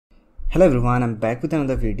Hello everyone, I'm back with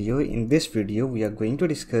another video. In this video, we are going to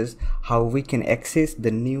discuss how we can access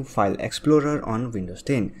the new file explorer on Windows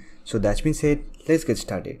 10. So that's been said, let's get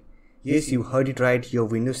started. Yes, you heard it right, your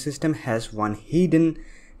Windows system has one hidden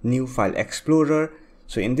new file explorer.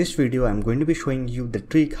 So in this video, I'm going to be showing you the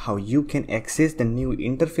trick how you can access the new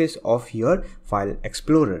interface of your file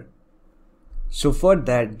explorer. So for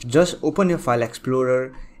that, just open your file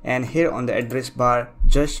explorer and here on the address bar,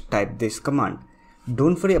 just type this command.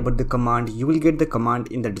 Don't worry about the command, you will get the command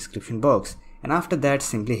in the description box, and after that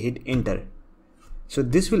simply hit enter. So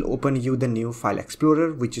this will open you the new file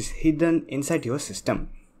explorer which is hidden inside your system.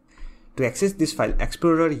 To access this file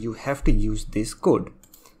explorer you have to use this code.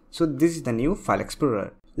 So this is the new file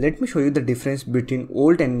explorer. Let me show you the difference between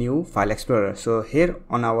old and new file explorer. So here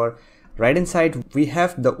on our right hand side we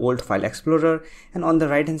have the old file explorer and on the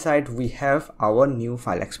right hand side we have our new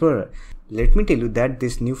file explorer. Let me tell you that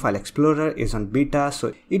this new file explorer is on beta,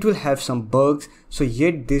 so it will have some bugs, so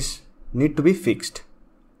yet this need to be fixed,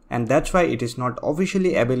 and that's why it is not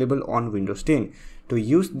officially available on Windows 10. To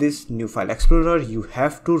use this new file explorer you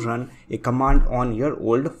have to run a command on your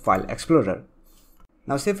old file explorer.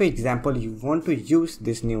 Now say for example you want to use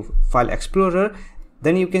this new file explorer,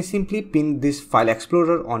 then you can simply pin this file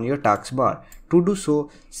explorer on your taskbar. To do so,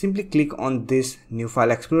 simply click on this new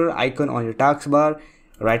file explorer icon on your taskbar,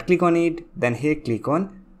 right click on it, then here click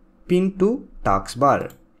on pin to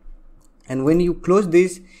taskbar, and when you close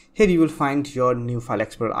this, here you will find your new file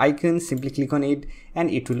explorer icon. Simply click on it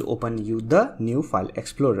and it will open you the new file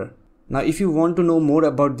explorer. Now if you want to know more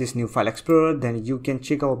about this new file explorer, then you can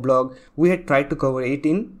check our blog. We had tried to cover it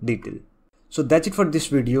in detail. So that's it for this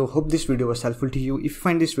video. Hope this video was helpful to you. If you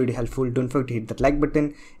find this video helpful, don't forget to hit that like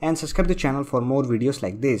button and subscribe to the channel for more videos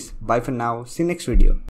like this. Bye for now. See you next video.